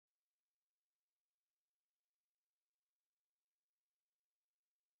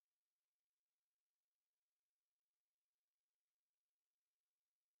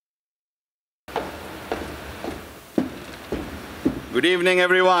Good evening,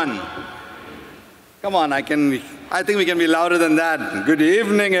 everyone. Come on, I think we can be louder than that. Good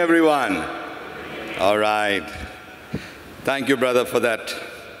evening, everyone. All right. Thank you, brother, for that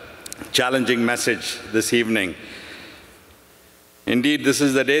challenging message this evening. Indeed, this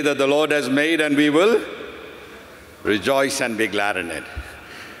is the day that the Lord has made, and we will rejoice and be glad in it.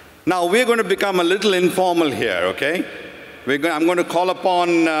 Now, we're going to become a little informal here, okay? I'm going to call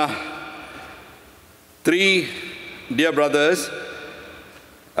upon three dear brothers,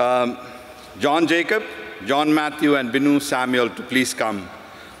 John Jacob, John Matthew, and Binu Samuel, to please come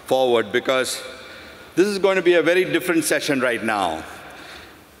forward, because this is going to be a very different session right now.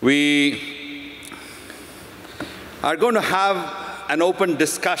 We are going to have an open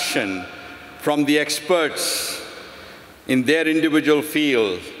discussion from the experts in their individual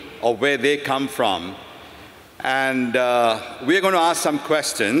field of where they come from. And we're going to ask some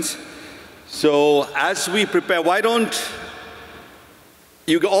questions. So as we prepare, why don't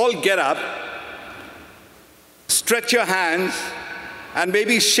you all get up, stretch your hands, and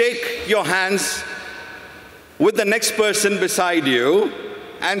maybe shake your hands with the next person beside you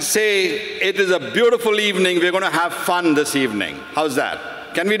and say, it is a beautiful evening, we're going to have fun this evening. How's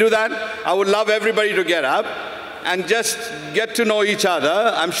that? Can we do that? I would love everybody to get up and just get to know each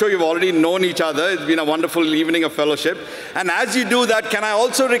other. I'm sure you've already known each other. It's been a wonderful evening of fellowship. And as you do that, can I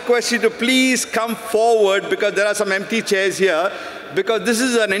also request you to please come forward, because there are some empty chairs here, because this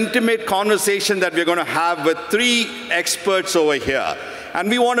is an intimate conversation that we're going to have with three experts over here. And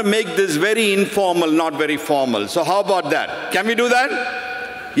we want to make this very informal, not very formal. So how about that? Can we do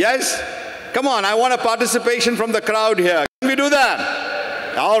that? Yes? Come on, I want a participation from the crowd here. Can we do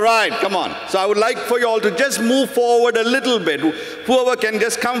that? All right, come on. So I would like for you all to just move forward a little bit. Whoever can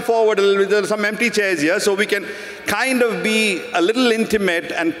just come forward a little bit. There are some empty chairs here, so we can kind of be a little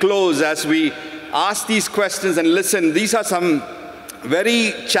intimate and close as we ask these questions and listen. These are some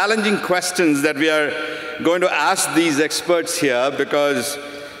very challenging questions that we are going to ask these experts here, because,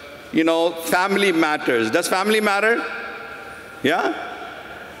 you know, family matters. Does family matter? Yeah?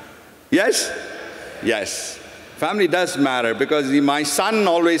 Yes? Yes. Family does matter, because my son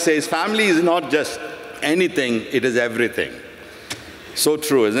always says, family is not just anything, it is everything. So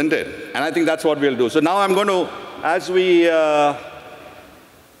true, isn't it? And I think that's what we'll do. So now I'm going to, as we,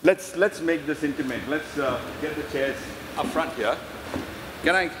 let's make this intimate. Let's get the chairs up front here.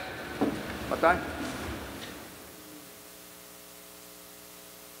 Can I, Matai?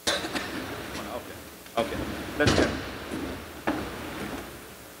 Okay, let's get.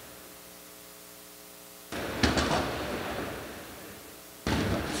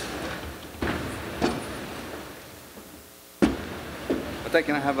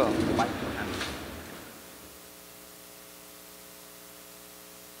 Can I have a mic?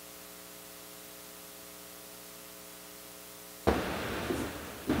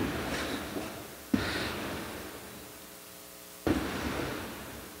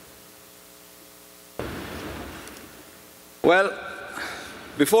 Well,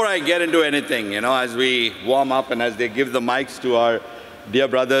 before I get into anything, you know, as we warm up and as they give the mics to our dear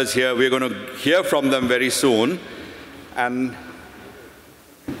brothers here, we're going to hear from them very soon. And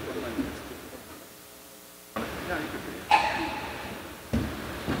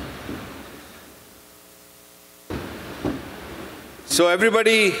so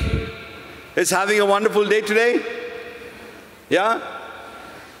everybody is having a wonderful day today? Yeah?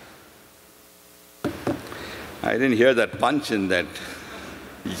 I didn't hear that punch in that.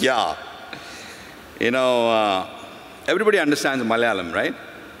 Yeah. You know, everybody understands Malayalam, right?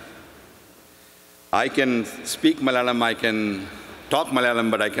 I can speak Malayalam, I can talk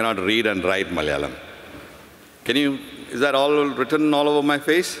Malayalam, but I cannot read and write Malayalam. Can you, is that all written all over my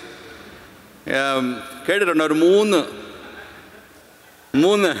face? കേട്ടിട്ടുണ്ടോ ഒരു മൂന്ന്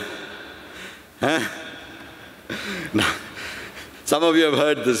Some of you have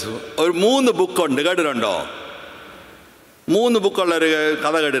heard this. ഒരു 3 ബുക്കുണ്ട്, കേട്ടിട്ടുണ്ടോ? 3 ബുക്കുള്ളൊരു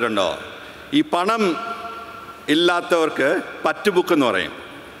കഥ കേട്ടിട്ടുണ്ടോ? ഈ പണം ഇല്ലാത്തവർക്ക് പറ്റ് ബുക്ക് എന്ന് പറയും.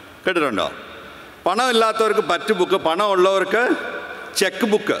 കേട്ടിട്ടുണ്ടോ? പണം ഇല്ലാത്തവർക്ക് പറ്റ് ബുക്ക്, പണം ഉള്ളവർക്ക് ചെക്ക്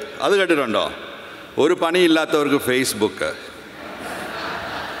ബുക്ക്. അത് കേട്ടിട്ടുണ്ടോ? ഒരു പണിയില്ലാത്തവർക്ക് Facebook.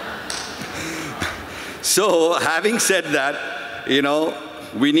 So, having said that, you know,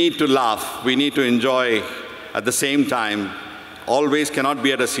 we need to laugh. We need to enjoy at the same time. Always cannot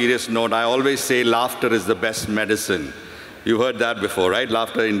be at a serious note. I always say laughter is the best medicine. You've heard that before, right?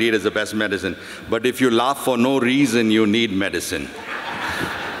 Laughter indeed is the best medicine. But if you laugh for no reason, you need medicine.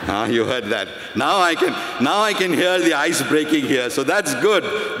 You heard that. Now I can hear the ice breaking here. So that's good.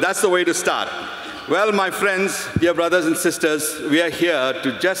 That's the way to start. Well, my friends, dear brothers and sisters, we are here to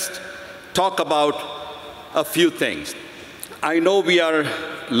just talk about a few things. I know we are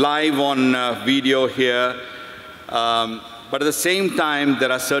live on video here, but at the same time,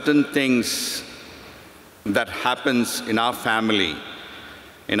 there are certain things that happens in our family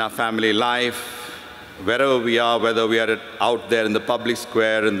life, wherever we are, whether we are out there in the public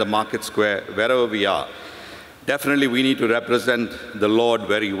square, in the market square, wherever we are. Definitely we need to represent the Lord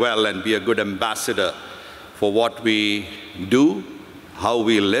very well and be a good ambassador for what we do, how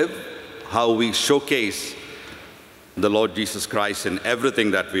we live, how we showcase the Lord Jesus Christ in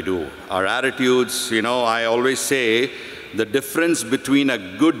everything that we do. Our attitudes, I always say, the difference between a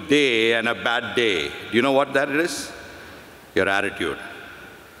good day and a bad day, do you know what that is? Your attitude.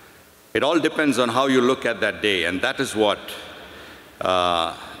 It all depends on how you look at that day, and that is what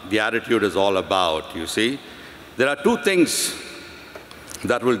the attitude is all about, you see. There are two things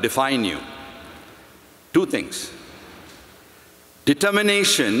that will define you. Two things.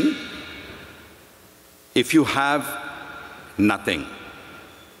 Determination if you have nothing,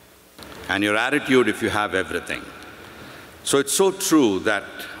 and your attitude if you have everything. So it's so true that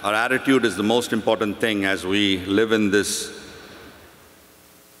our attitude is the most important thing as we live in this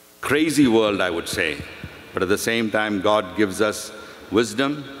crazy world, I would say. But at the same time, God gives us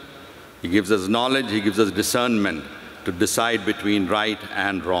wisdom, He gives us knowledge, He gives us discernment to decide between right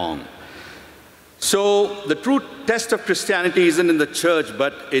and wrong. So the true test of Christianity isn't in the church,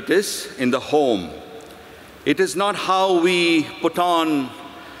 but it is in the home. It is not how we put on,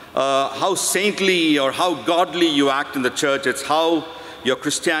 how saintly or how godly you act in the church. It's how your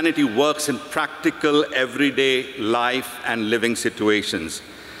Christianity works in practical, everyday life and living situations.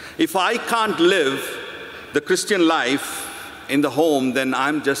 If I can't live the Christian life in the home, then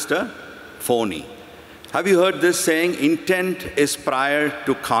I'm just a phony. Have you heard this saying, intent is prior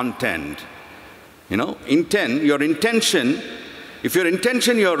to content? Intent, your intention, if your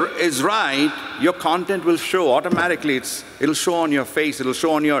intention is right, your content will show automatically. It'll show on your face, it'll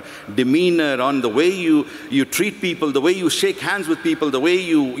show on your demeanor, on the way you treat people, the way you shake hands with people, the way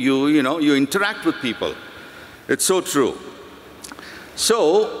you interact with people. It's so true.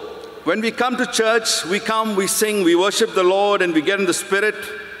 So, when we come to church, we come, we sing, we worship the Lord, and we get in the Spirit.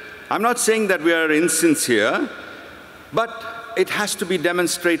 I'm not saying that we are insincere, but it has to be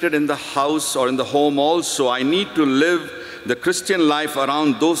demonstrated in the house or in the home also. I need to live the Christian life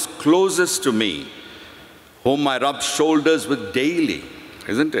around those closest to me, whom I rub shoulders with daily,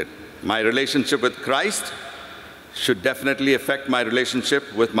 isn't it? My relationship with Christ should definitely affect my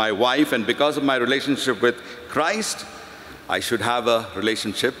relationship with my wife, and because of my relationship with Christ, I should have a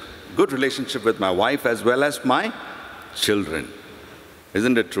good relationship with my wife as well as my children.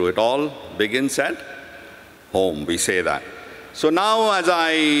 Isn't it true? It all begins at home, we say that. So now as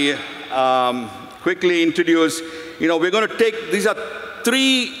I quickly introduce, we're going to take, these are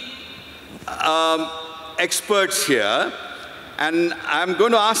three experts here, and I'm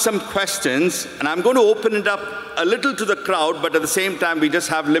going to ask some questions, and I'm going to open it up a little to the crowd, but at the same time, we just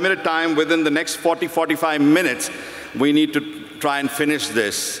have limited time. Within the next 45 minutes, we need to try and finish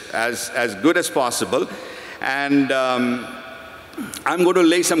this as good as possible. And I'm going to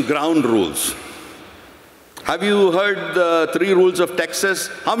lay some ground rules. Have you heard the 3 rules of Texas?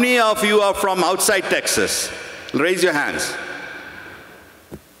 How many of you are from outside Texas? Raise your hands.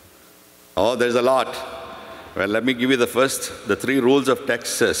 Oh, there's a lot. Well, let me give you the 3 rules of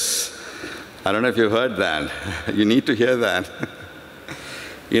Texas. I don't know if you've heard that. You need to hear that.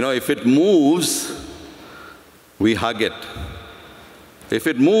 If it moves, we hug it. If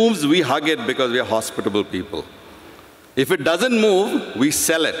it moves, we hug it because we are hospitable people. If it doesn't move, we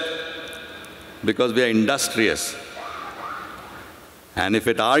sell it because we are industrious. And if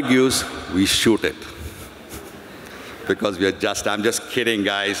it argues, we shoot it because we are I'm just kidding,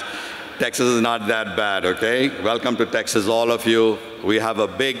 guys. Texas is not that bad, okay? Welcome to Texas, all of you. We have a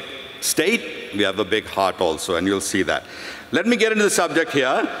big state, we have a big heart also, and you'll see that. Let me get into the subject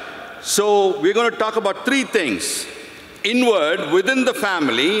here. So we're going to talk about 3 things. Inward, within the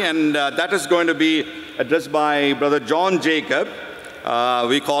family, and that is going to be addressed by Brother John Jacob.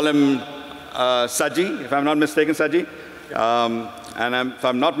 We call him Saji, if I'm not mistaken, Saji. And if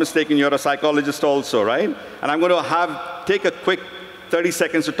I'm not mistaken, you're a psychologist also, right? And I'm going to take a quick 30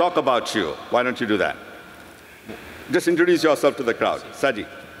 seconds to talk about you. Why don't you do that? Just introduce yourself to the crowd. Saji.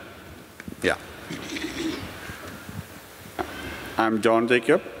 Yeah. I'm John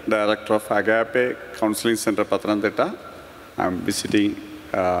Jacob, Director of Agape Counseling Center, Pathanamthitta. I'm visiting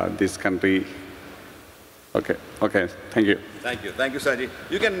this country. Okay, thank you. Thank you, Saji.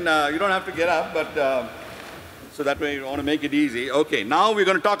 You don't have to get up, but so that way you want to make it easy. Okay, now we're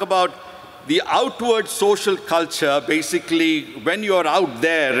going to talk about the outward social culture, basically, when you're out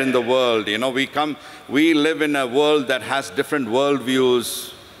there in the world, we live in a world that has different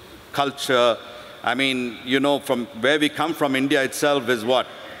worldviews, culture. I mean, from where we come from, India itself is what?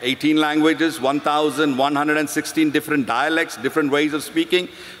 18 languages, 1,116 different dialects, different ways of speaking.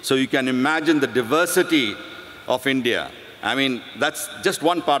 So you can imagine the diversity of India. I mean, that's just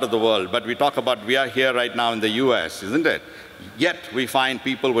one part of the world, but we are here right now in the US, isn't it? Yet we find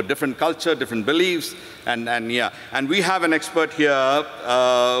people with different culture, different beliefs, and we have an expert here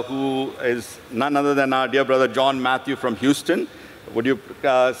who is none other than our dear brother John Matthew from Houston. Would you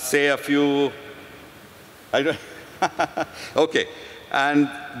say a few? Okay. And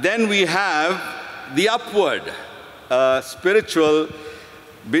then we have the upward, spiritual,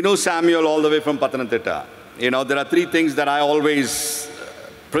 Binu Samuel all the way from Pathanamthitta. There are three things that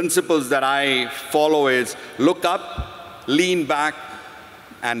principles that I follow is look up, lean back,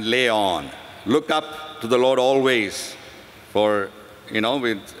 and lay on. Look up to the Lord always. For,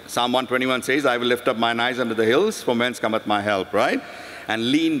 with Psalm 121 says, I will lift up mine eyes unto the hills, from whence cometh my help, right?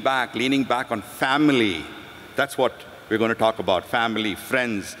 And leaning back on family. That's what we're going to talk about, family,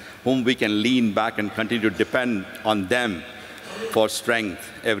 friends, whom we can lean back and continue to depend on them for strength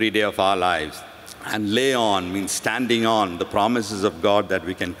every day of our lives. And lay on means standing on the promises of God that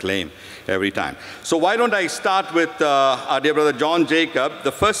we can claim every time. So why don't I start with our dear brother John Jacob.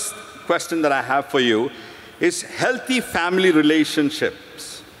 The first question that I have for you is healthy family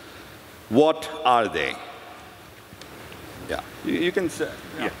relationships. What are they? Yeah, you can say.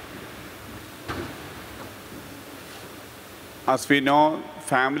 Yeah. As we know,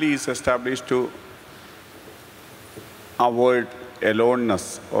 family is established to avoid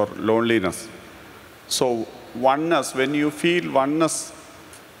aloneness or loneliness. So oneness, when you feel oneness,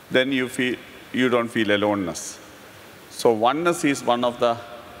 then you don't feel aloneness. So oneness is one of the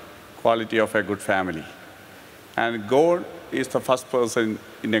quality of a good family. And God is the first person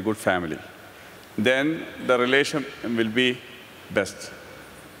in a good family. Then the relation will be best.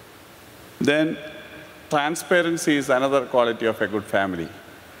 Then transparency is another quality of a good family,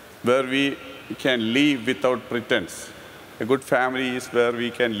 where we can live without pretense. A good family is where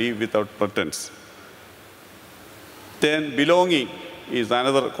we can live without pretense. Then belonging is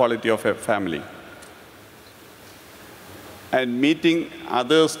another quality of a family. And meeting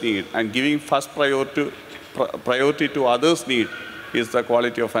others' need and giving first priority to others' need is the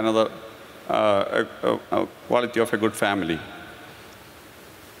quality of another quality of a good family.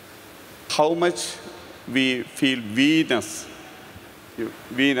 How much we feel we-ness,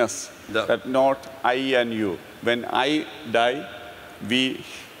 that not I and you. When I die, we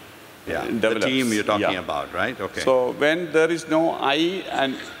develop. The team you're talking about, right? Okay. So when there is no I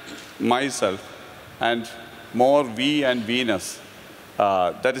and myself and more we and we-ness,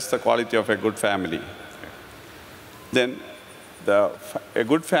 that is the quality of a good family. Okay. Then a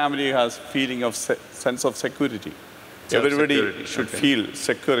good family has feeling of sense of security. Everybody should feel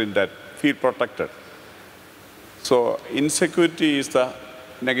secure in that, feel protected. So insecurity is the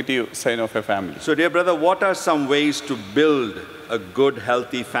negative sign of a family. So dear brother, what are some ways to build a good,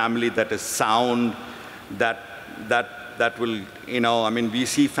 healthy family that is sound, that will, we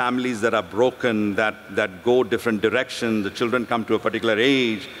see families that are broken, that go different directions, the children come to a particular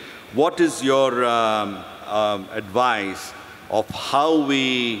age. What is your advice of how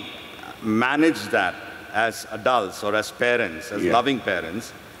we manage that as adults or as parents, as loving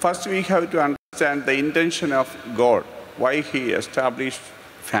parents? First, we have to understand the intention of God, why He established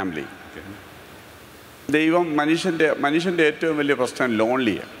family. ദൈവം മനുഷ്യൻ്റെ ഏറ്റവും വലിയ പ്രശ്നം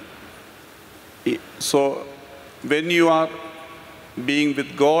ലോൺലിയാണ്. So when you are being with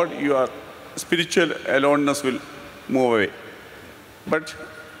God, your spiritual aloneness will move away. But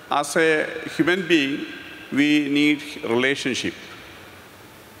as a human being, we need relationship.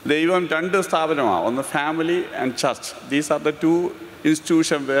 ദൈവം രണ്ട് സ്ഥാപനമാണ്, ഒന്ന് family and church. These are the two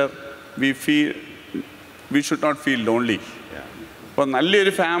institutions where we should not feel lonely. അപ്പോൾ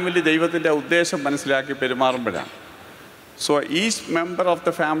നല്ലൊരു family ദൈവത്തിൻ്റെ ഉദ്ദേശം മനസ്സിലാക്കി പെരുമാറുമ്പോഴാണ്. So each member of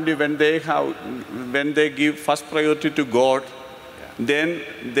the family, when they give first priority to God, then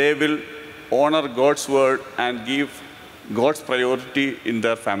they will honor God's word and give God's priority in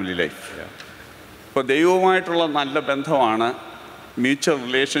their family life. അപ്പോൾ ദൈവവുമായിട്ടുള്ള നല്ല ബന്ധമാണ് mutual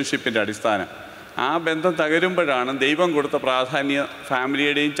റിലേഷൻഷിപ്പിൻ്റെ അടിസ്ഥാനം. ആ ബന്ധം തകരുമ്പോഴാണ് ദൈവം കൊടുത്ത പ്രാധാന്യം,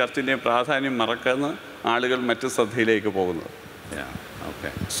 ഫാമിലിയുടെയും ചർച്ചിൻ്റെയും പ്രാധാന്യം മറക്കുന്ന ആളുകൾ മറ്റു ശ്രദ്ധയിലേക്ക് പോകുന്നത്.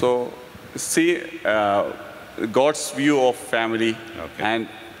 So see God's view of family,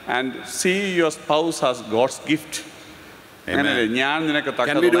 and see your spouse as God's gift. ഞാൻ നിനക്ക് തക്ക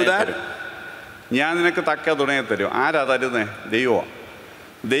തുണയെ തരും. ആരാ തരുന്നേ? ദൈവമാണ്.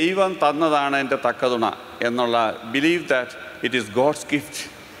 ദൈവം തന്നതാണ് എൻ്റെ തക്കതുണ എന്നുള്ള believe that it is God's gift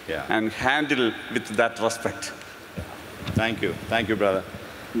and handle with that respect. Thank you, brother.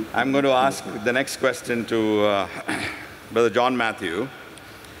 I'm going to ask the next question to Brother John Matthew.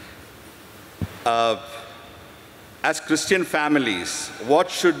 As Christian families, what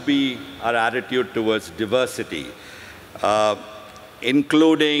should be our attitude towards diversity,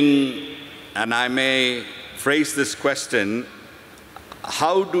 including, and I may phrase this question,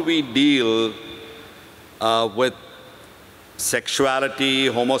 how do we deal with sexuality,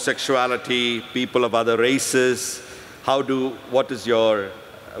 homosexuality, people of other races? What is your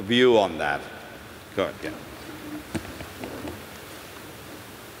view on that? Go ahead. Yeah.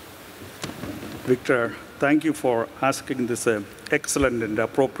 Victor, thank you for asking this excellent and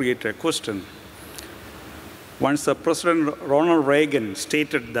appropriate question. Once President Ronald Reagan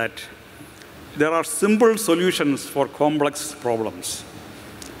stated that there are simple solutions for complex problems.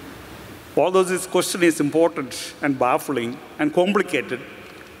 Although this question is important and baffling and complicated,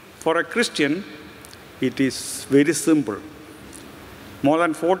 for a Christian, it is very simple. More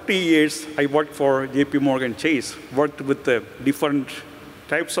than 40 years, I worked for JP Morgan Chase, worked with different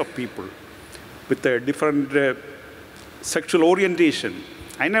types of people, with a different sexual orientation.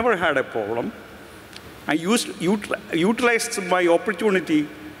 I never had a problem. I utilized my opportunity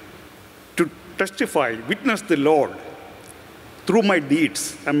to testify, witness the Lord through my deeds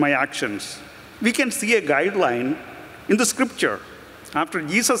and my actions. We can see a guideline in the scripture. After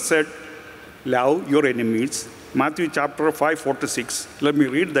Jesus said, love your enemies, Matthew chapter 5:46, let me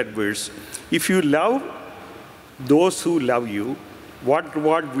read that verse. If you love those who love you, what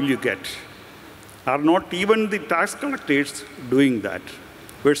reward will you get? Are not even the tax collectors doing that?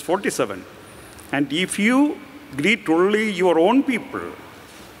 Verse 47, and if you greet only your own people,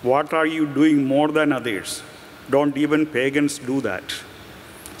 what are you doing more than others? Don't even pagans do that?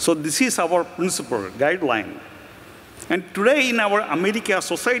 So this is our principle, guideline. And today in our America,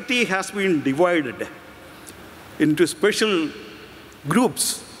 society has been divided into special groups.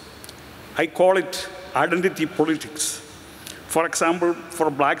 I call it identity politics. For example, for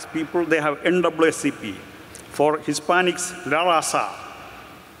black people, they have NAACP. For Hispanics, La Raza,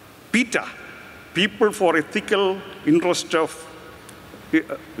 PETA, people for ethical interest of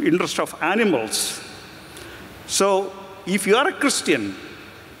animals. So if you are a Christian,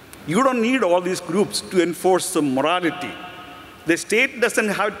 you don't need all these groups to enforce the morality. The state doesn't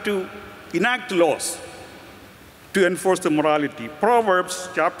have to enact laws to enforce the morality. Proverbs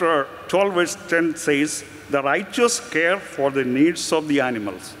chapter 12, verse 10 says, the righteous care for the needs of the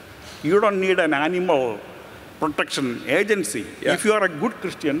animals. You don't need an animal protection agency. Yeah. If you are a good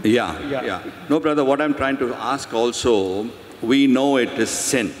Christian. Yeah. No, brother, what I'm trying to ask also, we know it is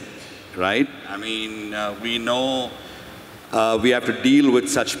sin, right? I mean, we know we have to deal with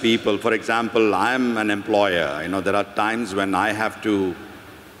such people. For example, I'm an employer. There are times when I have to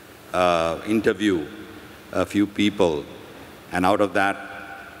interview a few people, and out of that,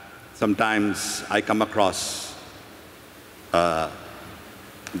 sometimes I come across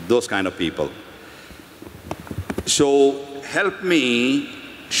those kind of people. So help me,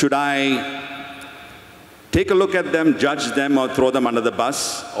 should I take a look at them, judge them, or throw them under the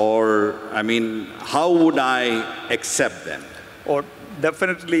bus? Or, I mean, how would I accept them? Or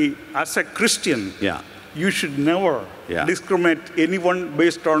definitely, as a Christian, you should never discriminate anyone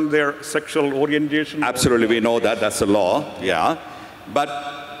based on their sexual orientation. Absolutely, we know that. That's the law, But,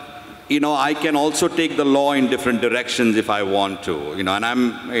 I can also take the law in different directions if I want to. And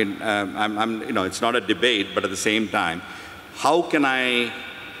it's not a debate, but at the same time, how can I...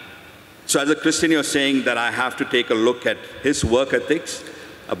 So as a Christian, you're saying that I have to take a look at his work ethics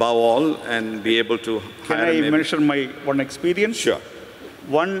above all and be able to Can I mention my one experience? Sure.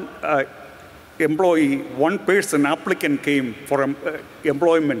 One applicant came for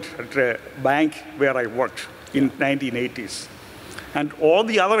employment at a bank where I worked in 1980s. And all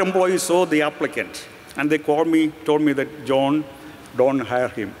the other employees saw the applicant. And they told me that, John, don't hire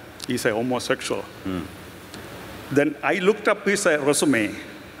him. He's a homosexual. Then I looked up his resume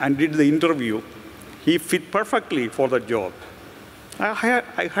and did the interview. He fit perfectly for the job. I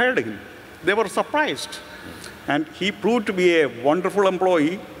hired him. They were surprised. And he proved to be a wonderful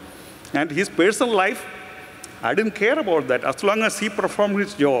employee. And his personal life, I didn't care about that as long as he performed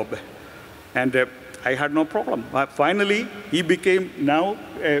his job. And I had no problem. Finally, he became now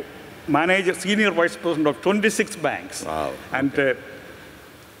a manager, senior vice president of 26 banks. Wow. And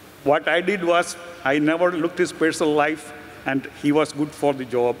what I did was, I never looked his personal life, and he was good for the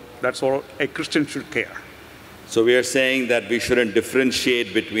job. That's all a Christian should care. So we are saying that we shouldn't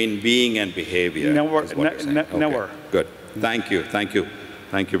differentiate between being and behavior. Never. Good. Thank you.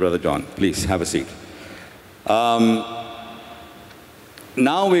 Thank you, Brother John. Please have a seat. Now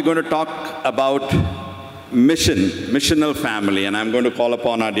we're going to talk about missional family, and I'm going to call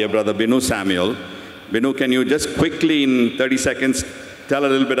upon our dear brother Binu Samuel. Binu, can you just quickly in 30 seconds tell a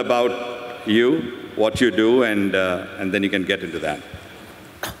little bit about you, what you do, and then you can get into that.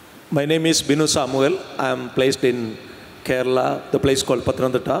 My name is Binu Samuel. I am placed in Kerala, the place called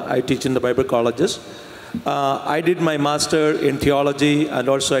Pathanamthitta. I teach in the Bible colleges. I did my master in theology, and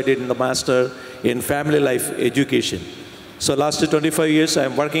also I did the master in family life education. So last 25 years I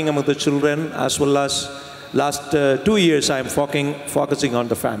am working among the children, as well as last 2 years I am focusing on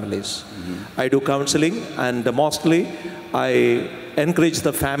the families. I do counseling, and mostly I encourage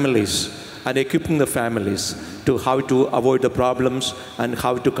the families and equipping the families to how to avoid the problems and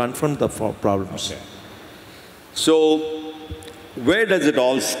how to confront the problems. Okay. So where does it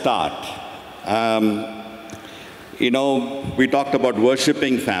all start? We talked about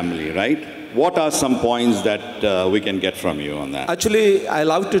worshiping family, right? What are some points that we can get from you on that? Actually, I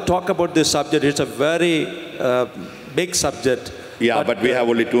love to talk about this subject. It's a very big subject. Yeah, but we have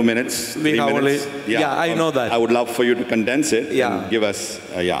only 2 minutes. We have minutes. only, yeah, I know that. I would love for you to condense it and give us,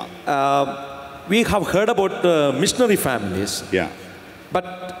 we have heard about missionary families. Yeah.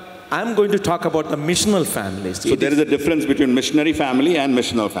 But I'm going to talk about the missional families. So there is a difference between missionary family and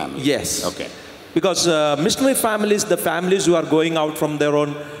missional family? Yes. Okay. Because missionary families, the families who are going out from their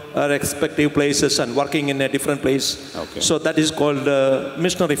own respective places and working in a different place. Okay. So that is called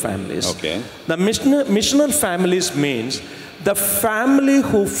missionary families. Okay. The missional families means the family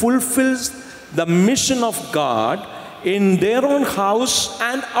who fulfills the mission of God in their own house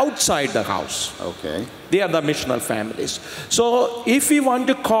and outside the house. Okay. They are the missional families. So if we want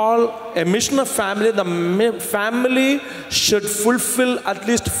to call a missional family, the family should fulfill at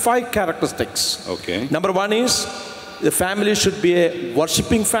least 5 characteristics. Okay. Number 1 is the family should be a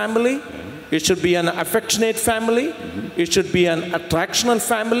worshiping family. It should be an affectionate family. It should be an attractional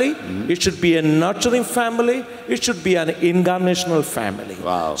family. It should be a nurturing family. It should be an incarnational family.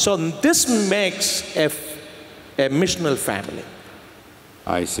 Wow. So this makes a missional family.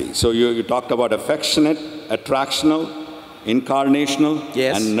 I see. So you talked about affectionate, attractional, incarnational,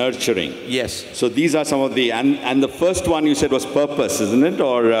 Yes. and nurturing. Yes. So these are some of the, and the first one you said was purpose, isn't it?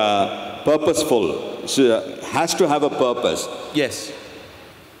 Or purposeful. So has to have a purpose. Yes.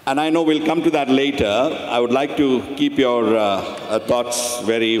 And I know we'll come to that later. I would like to keep your thoughts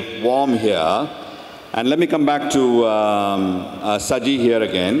very warm here. And let me come back to Saji here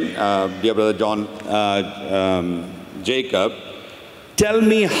again, dear brother John Jacob. Tell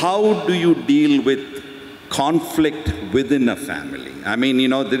me, how do you deal with conflict within a family? I mean,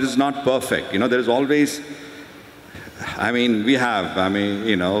 this is not perfect. There is always, we have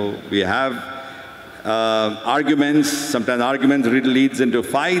arguments. Sometimes arguments leads into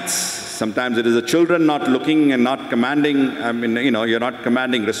fights. Sometimes it is the children not looking and not commanding. You're not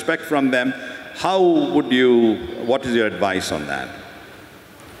commanding respect from them. What is your advice on that?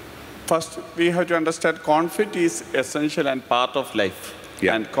 First, we have to understand conflict is essential and part of life.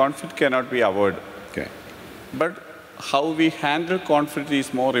 Yeah. And conflict cannot be avoided. Okay. But how we handle conflict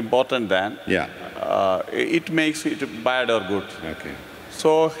is more important than it makes it bad or good. Okay.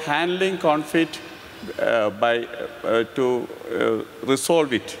 So handling conflict to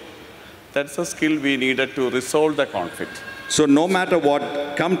resolve it, that's a skill we needed to resolve the conflict. So no matter what,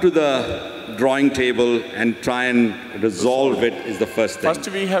 come to the drawing table and try and resolve it is the first thing. First,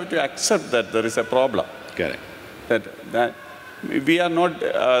 we have to accept that there is a problem. Correct. That we are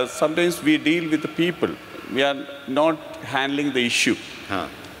not, sometimes we deal with the people. We are not handling the issue.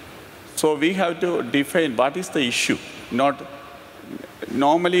 So we have to define what is the issue.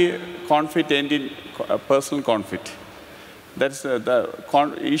 Normally, conflict ends in personal conflict. That's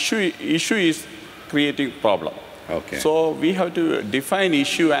issue is creating problem. Okay. So we have to define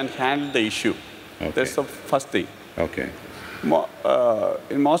issue and handle the issue. Okay. That's the first thing. Okay.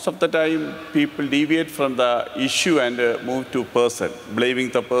 In most of the time, people deviate from the issue and move to person, blaming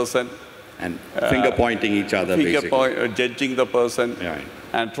the person. And finger pointing each other, basically. Judging the person, Right.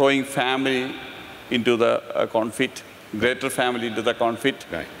 and throwing family into the conflict, greater family into the conflict.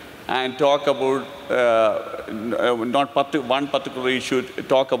 Right. And talk about one particular issue,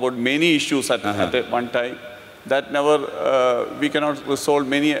 talk about many issues at one time. That never, we cannot resolve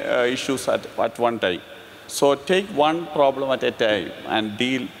many issues at one time. So take one problem at a time and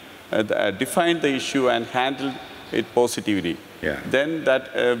define the issue and handle it positively. Yeah. Then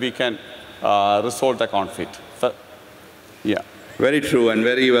that we can resolve the conflict. Yeah. Very true and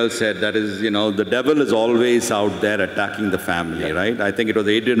very well said. That is, the devil is always out there attacking the family, right? I think it was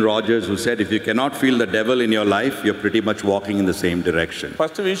Adrian Rogers who said, if you cannot feel the devil in your life, you're pretty much walking in the same direction.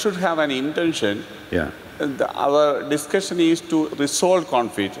 First, we should have an intention. Yeah. Our discussion is to resolve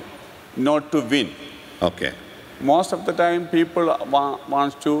conflict, not to win. Okay. Most of the time, people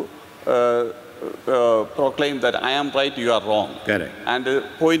want to proclaim that I am right, you are wrong. Correct. And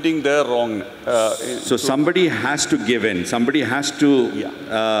pointing their wrong. So somebody has to give in. Somebody has to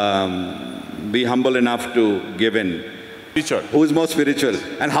be humble enough to give in. Spiritual. Who is more spiritual?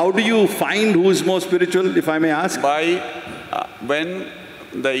 And how do you find who is more spiritual, if I may ask? By when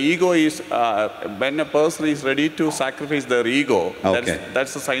the ego is, when a person is ready to sacrifice their ego, Okay.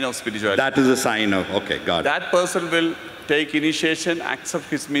 that's a sign of spirituality. That is a sign of, okay, got it. That person will take initiation, accept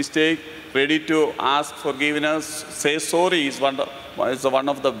his mistake, ready to ask forgiveness, say sorry is one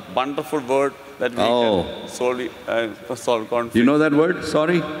of the wonderful words that we can solve conflict. You know that word,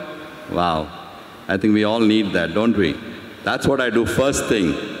 sorry? Wow. I think we all need that, don't we? That's what I do first thing.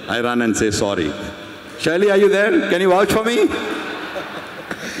 I run and say sorry. Shirley, are you there? Can you vouch for me?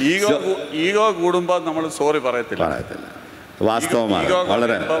 Ego കൂടുമ്പോൾ നമ്മൾ sorry പറയത്തില്ല. വാസ്തവമാണ്,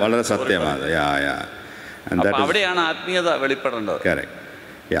 വളരെ വളരെ സത്യമാണ്. അവിടെയാണ് ആത്മീയത വെളിപ്പെടേണ്ടത്. Correct.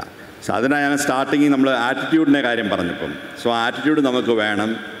 Yeah. So അതിനാണ് സ്റ്റാർട്ടിങ്ങിൽ നമ്മൾ ആറ്റിറ്റ്യൂഡിൻ്റെ കാര്യം പറഞ്ഞപ്പം. So ആറ്റിറ്റ്യൂഡ് നമുക്ക് വേണം,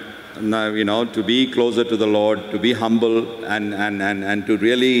 to be closer to the Lord, to be humble and to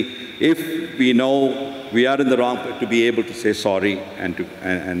really, if we know we are in the wrong, to be able to say sorry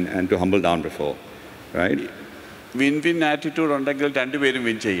and to humble down before, right? Win attitude ഉണ്ടെങ്കിൽ രണ്ടുപേരും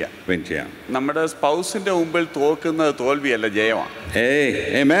win ചെയ്യാം. നമ്മുടെ സ്പൗസിന്റെ മുമ്പിൽ തോക്കുന്നത് തോൽവിയല്ല, ജയമാണ്. Hey,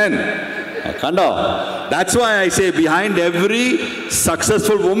 amen. Kando. That's why I say behind every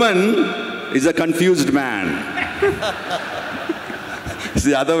successful woman is a confused man. It's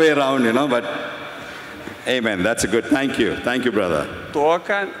the other way around, but amen. That's a good. Thank you, brother.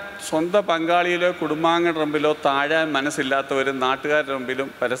 തോക്കാൻ സ്വന്തം പങ്കാളിയിലോ കുടുംബാംഗങ്ങളുടെ മുമ്പിലോ താഴാൻ മനസ്സില്ലാത്തവരും നാട്ടുകാരുടെ മുമ്പിലും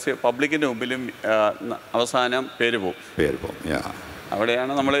പബ്ലിക്കിന്റെ മുമ്പിലും അവസാനം പേര് പോകും.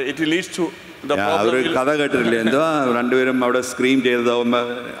 അവിടെയാണ് നമ്മൾ ഇറ്റ് ലീഡ്സ് ടു ഒരു കഥ കേട്ടിട്ടില്ലേ, എന്തുവാ രണ്ടുപേരും അവിടെ സ്ക്രീം ചെയ്തത്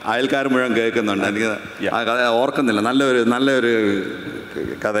അയൽക്കാർ മുഴുവൻ കേൾക്കുന്നുണ്ട്. എനിക്ക് ആ കഥ ഓർക്കുന്നില്ല, നല്ലൊരു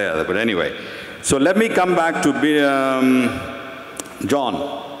കഥയാണ്. But anyway, so let me come back to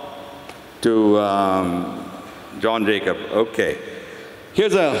John Jacob. Okay.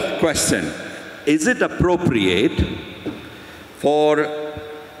 Here's a question. Is it appropriate for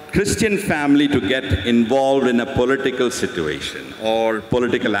Christian family to get involved in a political situation or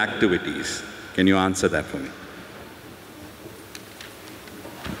political activities? Can you answer that for me?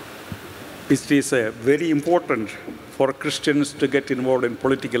 It is very important for Christians to get involved in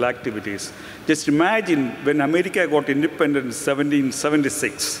political activities. Just imagine when America got independent in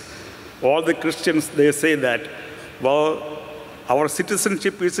 1776, all the Christians, they say that, well, our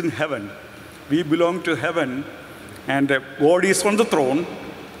citizenship is in heaven. We belong to heaven, and God is on the throne,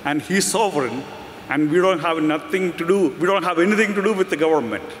 and He's sovereign, and we don't have anything to do with the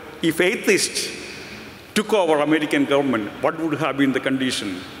government. If atheists took over American government, what would have been the condition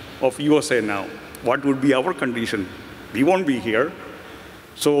of USA now? What would be our condition? We won't be here.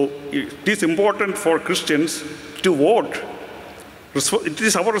 So it is important for Christians to vote. It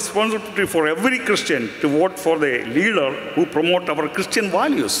is our responsibility for every Christian to vote for the leader who promote our Christian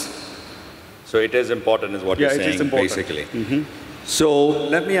values. So it is important, is what you're saying, it is important. Basically. Mm-hmm. So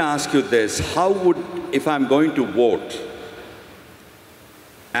let me ask you this. How would, if I'm going to vote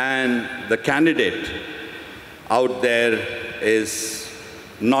and the candidate out there is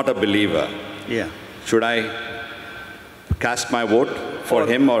not a believer, should I cast my vote for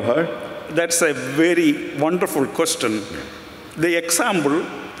him or her? That's a very wonderful question. The example,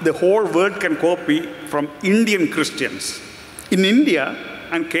 the whole world can copy from Indian Christians. In India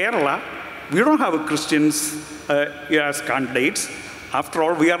and Kerala, we don't have Christians as candidates. After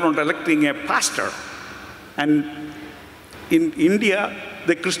all, we are not electing a pastor. And in India,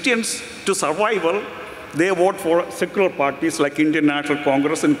 the Christians, to survival, they vote for secular parties like Indian National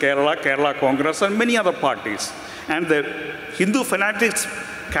Congress in Kerala Congress, and many other parties. And the Hindu fanatics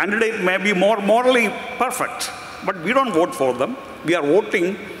candidate may be more morally perfect, but we don't vote for them. We are voting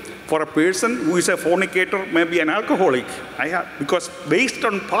for a person who is a fornicator, maybe an alcoholic. Because based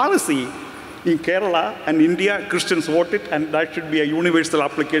on policy in Kerala and India, Christians vote it, and that should be a universal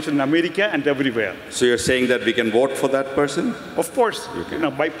application in America and everywhere. So you're saying that we can vote for that person? Of course,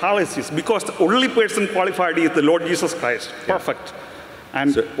 by policies, because the only person qualified is the Lord Jesus Christ, perfect.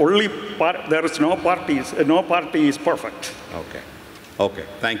 And so, there is no party is perfect. Okay,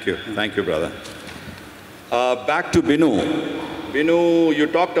 thank you, brother. Back to Binu. Binu, you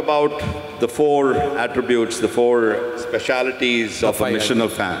talked about the 4 attributes, the 4 specialities of a five, missional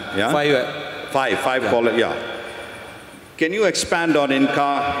family. Yeah? Five. Call it, yeah. Can you expand on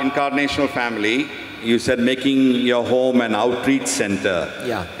incarnational family? You said making your home an outreach center.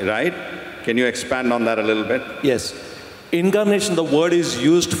 Yeah. Right? Can you expand on that a little bit? Yes. Incarnation, the word is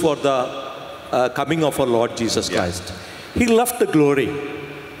used for the coming of our Lord Jesus Christ. He left the glory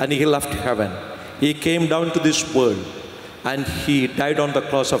and he left heaven. He came down to this world and he died on the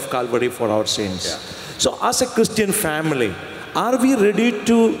cross of Calvary for our sins. So as a Christian family, are we ready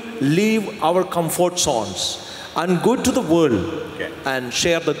to leave our comfort zones and go to the world and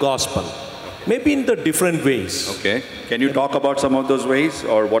share the gospel? Maybe in the different ways. Okay. Can you talk about some of those ways,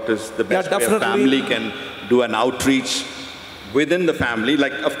 or what is the best way a family can do an outreach within the family?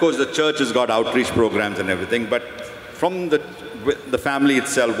 Like, of course, the church has got outreach programs and everything, but from the family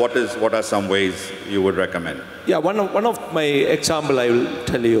itself, what are some ways you would recommend? Yeah, one of my example I will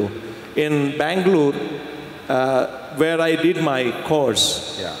tell you. In Bangalore, where I did my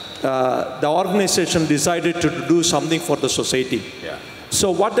course, the organization decided to do something for the society.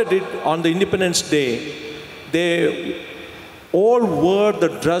 So what they did on the Independence Day, they all wore the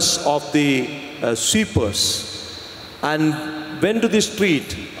dress of the sweepers and went to the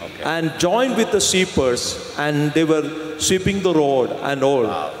street and joined with the sweepers, and they were sweeping the road and all.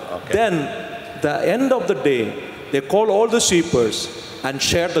 Then, the end of the day, they called all the sweepers and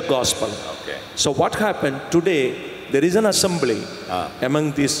shared the gospel. So what happened today, there is an assembly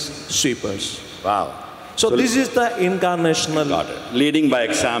among these sweepers. Wow. So this is the incarnational. Got it. Leading by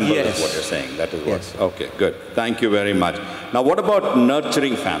example is what you're saying. That is what. Okay, good. Thank you very much. Now, what about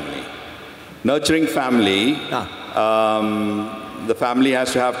nurturing family? Nurturing family, the family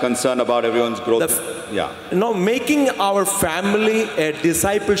has to have concern about everyone's growth. Making our family a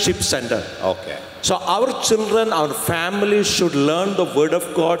discipleship center. Okay. So our children, our family should learn the word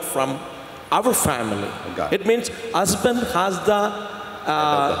of God from our family. It means husband has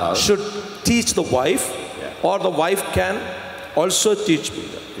should teach the wife, or the wife can also teach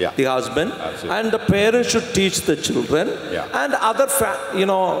the husband, and the parents should teach the children, and other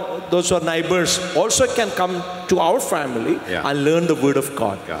those who are neighbors also can come to our family and learn the word of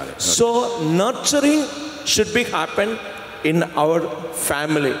God. So nurturing should be happen in our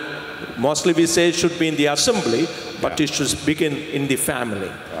family. Mostly we say it should be in the assembly, but it should begin in the family.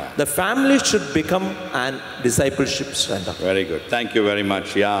 The family should become a discipleship center. Very good. Thank you very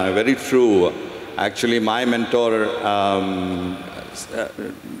much. Yeah, very true. Actually, my mentor,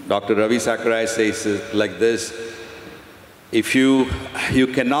 Dr. Ravi Sakurai, says it like this: if you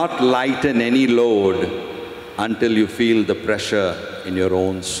cannot lighten any load until you feel the pressure in your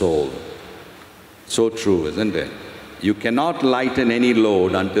own soul. So true, isn't it? You cannot lighten any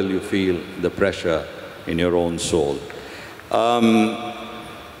load until you feel the pressure in your own soul.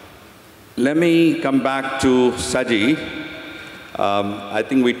 Let me come back to Saji. I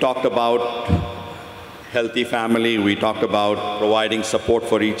think we talked about healthy family. We talked about providing support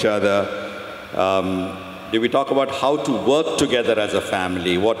for each other. Did we talk about how to work together as a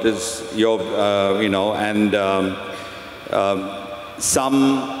family? What is your,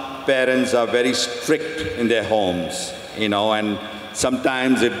 some parents are very strict in their homes, and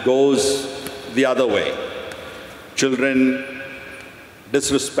sometimes it goes the other way. Children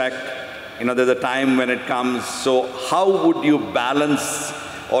disrespect, there's a time when it comes. So how would you balance,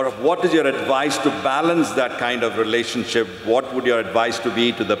 or what is your advice to balance that kind of relationship? What would your advice to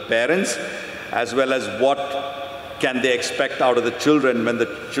be to the parents, as well as what can they expect out of the children when the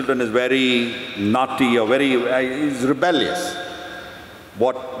children is very naughty or is rebellious?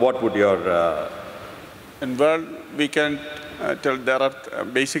 What would your... Well, we can tell there are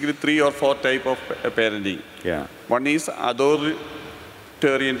basically 3 or 4 types of parenting. One is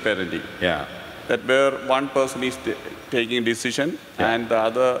authoritarian parenting. That where one person is taking decision and the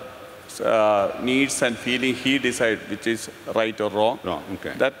other needs and feeling he decides which is right or wrong.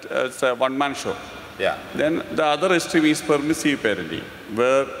 That is a one-man show. Then the other extreme is permissive parenting,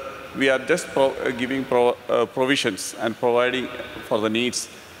 where we are just giving provisions and providing for the needs,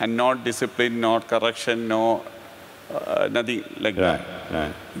 and not discipline, not correction, nothing like that.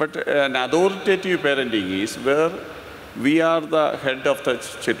 But an authoritative parenting is where we are the head of the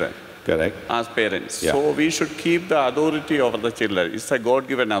children. Correct. As parents. So we should keep the authority over the children. It's a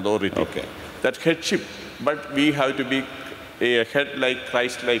God-given authority. That headship. But we have to be a head like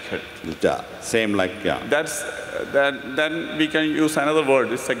Christ-like head. Same like, Then we can use another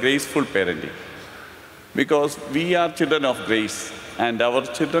word. It's a graceful parenting. Because we are children of grace, and our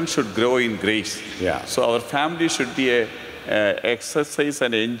children should grow in grace. So our family should be exercise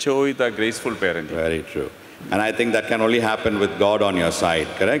and enjoy the graceful parenting. Very true. And I think that can only happen with God on your side,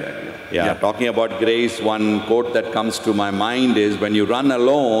 correct? Yeah. Talking about grace, one quote that comes to my mind is, when you run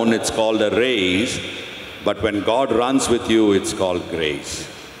alone, it's called a race. But when God runs with you, it's called grace.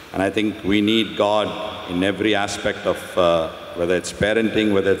 And I think we need God in every aspect of, whether it's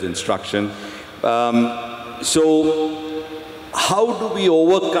parenting, whether it's instruction. So how do we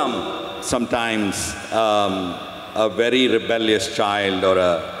overcome sometimes a very rebellious child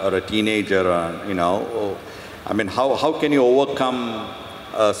or a teenager, or, you know, I mean, how can you overcome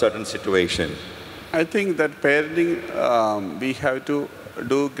a certain situation? I think that parenting, we have to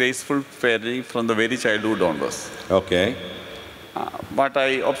do graceful parenting from the very childhood onwards. Okay. What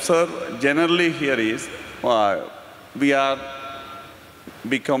I observe generally here is, we are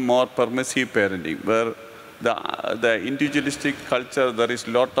become more permissive parenting, where the individualistic culture, there is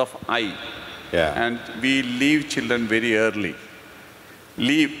lot of I. Yeah. And we leave children very early.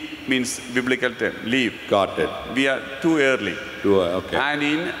 Leave means biblical term, leave. Got it. We are too early. Okay. And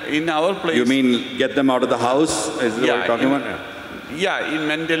in our place... You mean get them out of the house? Is that what you're talking about? Yeah, in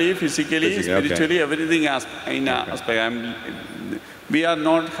mentally, physically, spiritually, everything in aspect. We are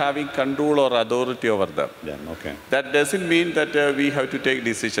not having control or authority over them. Yeah, okay. That doesn't mean that we have to take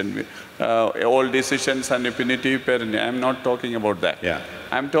decision. All decisions and punitive parenting. I'm not talking about that. Yeah.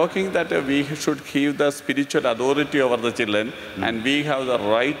 I'm talking that we should give the spiritual authority over the children, and we have the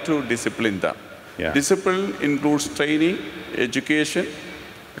right to discipline them. Yeah. Discipline includes training, education,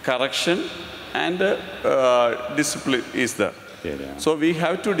 correction, and discipline is there. Yeah. So we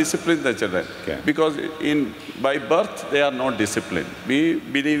have to discipline the children, because by birth they are not disciplined. We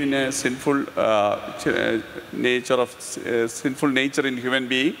believe in a sinful sinful nature in human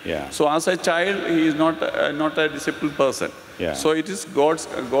being. Yeah. So as a child, he is not a disciplined person. Yeah. So it is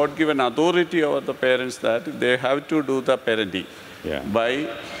God-given authority over the parents that they have to do the parenting by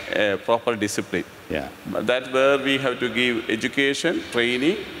proper discipline. Yeah. That's where we have to give education,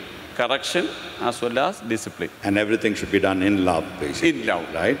 training, correction, as well as discipline. And everything should be done in love, basically. In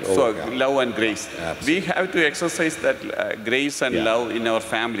love. Right? So love and grace. Absolutely. We have to exercise that grace and love in our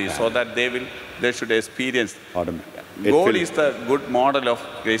family, so that they should experience. God is the good model of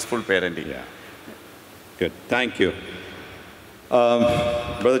graceful parenting. Yeah. Good. Thank you.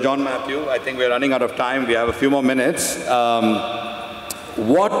 Brother John Matthew, I think we're running out of time. We have a few more minutes.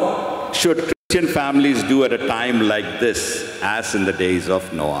 What should Christian families do at a time like this, as in the days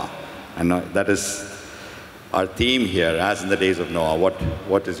of Noah? And that is our theme here, as in the days of Noah.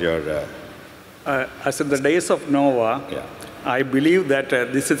 What is your... As in the days of Noah, I believe that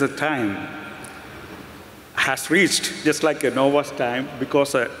this is a time has reached, just like Noah's time,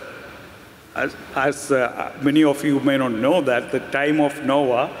 because as many of you may not know, that the time of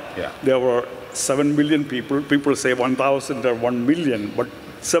Noah, there were 7 billion people. People say 1,000 or 1 million, but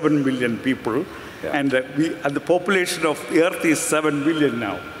 7 billion people. And the population of the earth is 7 billion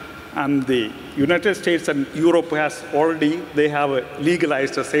now. And the United States and Europe has already, they have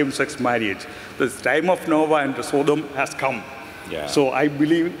legalized a same-sex marriage. The time of Noah and Sodom has come. So I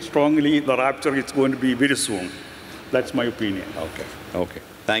believe strongly the rapture is going to be very soon. That's my opinion. Okay.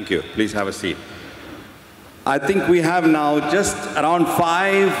 Thank you. Please have a seat. I think we have now just around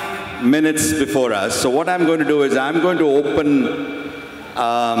 5 minutes before us. So what I'm going to do is I'm going to open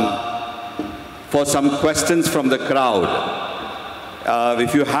for some questions from the crowd.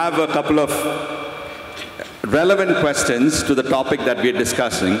 If you have a couple of relevant questions to the topic that we're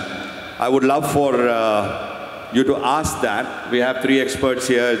discussing, I would love for you to ask that. We have 3 experts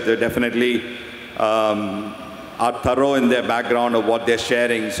here. They definitely are thorough in their background of what they're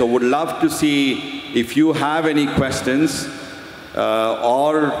sharing. So would love to see if you have any questions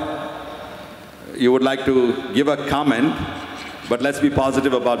or you would like to give a comment, but let's be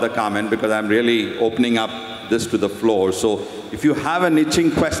positive about the comment, because I'm really opening up this to the floor. So if you have an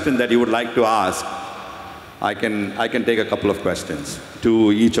itching question that you would like to ask, I can take a couple of questions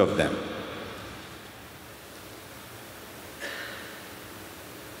to each of them.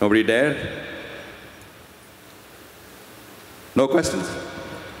 Nobody dare? No questions?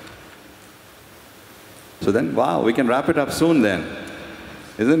 So then, wow, we can wrap it up soon then,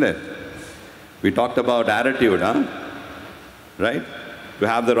 isn't it? We talked about attitude, huh? Right? To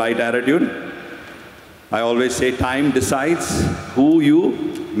have the right attitude. I always say time decides who you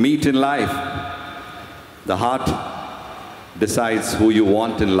meet in life. The heart decides who you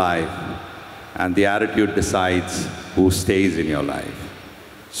want in life, and the attitude decides who stays in your life.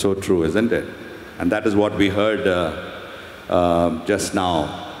 So true, isn't it? And that is what we heard just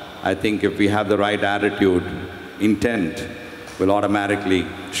now. I think if we have the right attitude, intent will automatically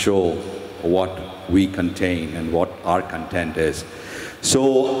show what we contain and what our content is.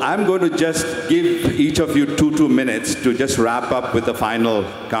 So I'm going to just give each of you 2 minutes to just wrap up with a final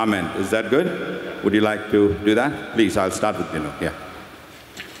comment. Is that good? Would you like to do that? Please, I'll start with Binu. Yeah.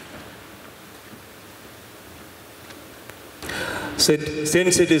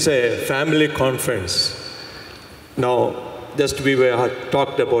 Since it is a family conference, now just we were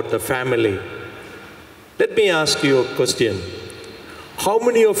talked about the family. Let me ask you a question. How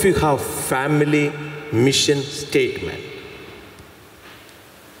many of you have family mission statement?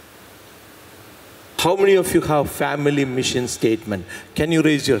 How many of you have family mission statement? Can you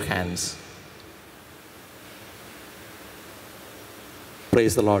raise your hands?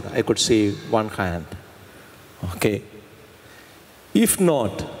 Praise the Lord. I could see one hand. Okay. If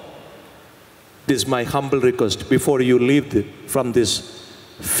not, this is my humble request. Before you leave from this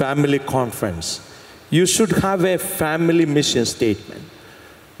family conference, you should have a family mission statement.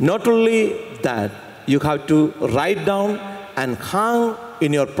 Not only that, you have to write down and hang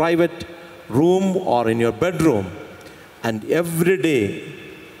in your private room or in your bedroom, and every day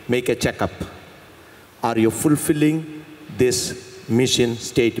make a checkup. Are you fulfilling this mission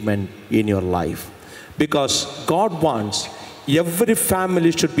statement in your life? Because God wants every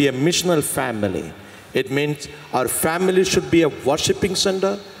family should be a missional family. It means our family should be a worshiping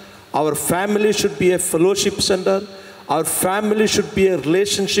center. Our family should be a fellowship center. Our family should be a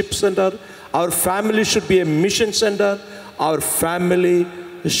relationship center. Our family should be a mission center. Our family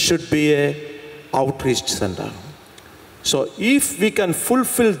should be a outreach center. So if we can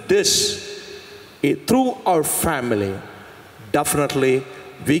fulfill this through our family, definitely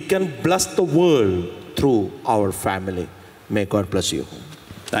we can bless the world through our family. May God bless you.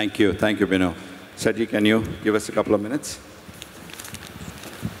 Thank you. Thank you, Binu. Saji, can you give us a couple of minutes?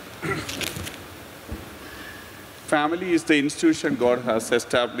 Family is the institution God has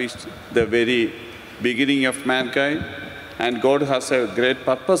established the very beginning of mankind, and God has a great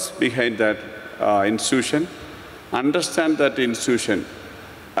purpose behind that institution. Understand that institution,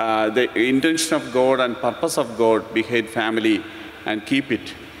 the intention of God and purpose of God behind family, and keep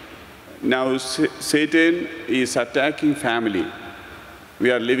it. Now, Satan is attacking family. We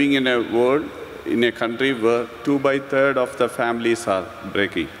are living in a world, in a country where 2/3 of the families are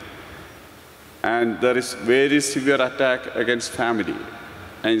breaking. And there is very severe attack against family.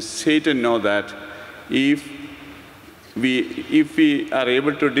 And Satan knows that if we are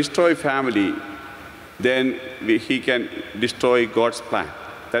able to destroy family, then he can destroy God's plan.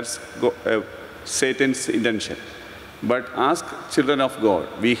 That's Satan's intention. But ask children of God,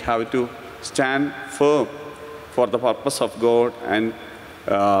 we have to stand firm for the purpose of God, and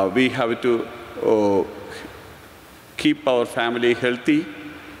we have to keep our family healthy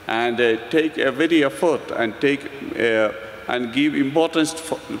and take every effort and and give importance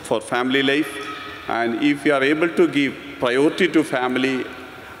for family life. And if we are able to give priority to family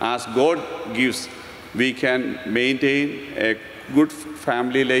as God gives, we can maintain a good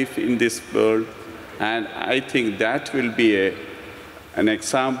family life in this world. And I think that will be an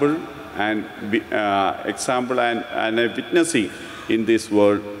example and a witnessing in this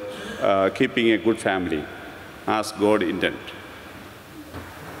world, keeping a good family as God intended.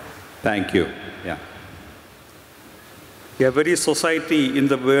 Thank you. Yeah. Every society in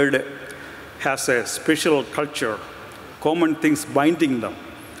the world has a special culture, common things binding them.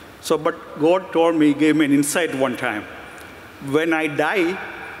 So, but God told me, gave me an insight one time. When I die,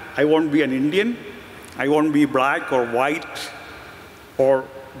 I won't be an Indian. I won't be black or white or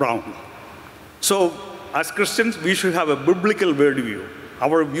brown. So, as Christians, we should have a biblical worldview.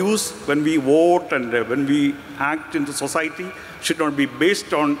 Our views when we vote and when we act in the society should not be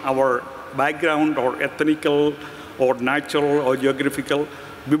based on our background or ethnical or natural or geographical.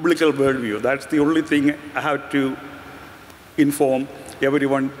 Biblical worldview. That's the only thing I have to inform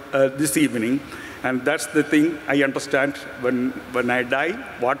everyone this evening. And that's the thing I understand when I die.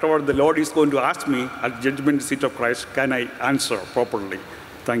 Whatever the Lord is going to ask me at judgment seat of Christ, can I answer properly?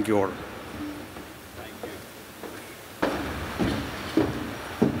 Thank you all.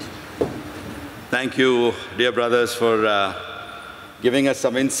 Thank you, dear brothers, for giving us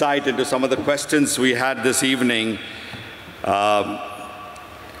some insight into some of the questions we had this evening.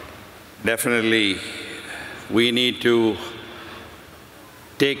 Definitely, we need to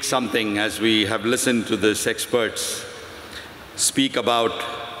take something as we have listened to these experts speak about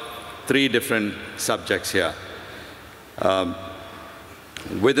 3 different subjects here.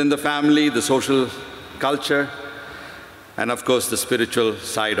 Within the family, the social culture, and of course the spiritual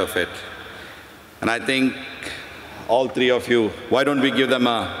side of it. And I think all 3 of you, why don't we give them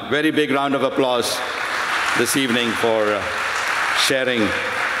a very big round of applause this evening for sharing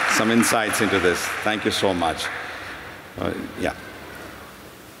some insights into this. Thank you so much. Yeah.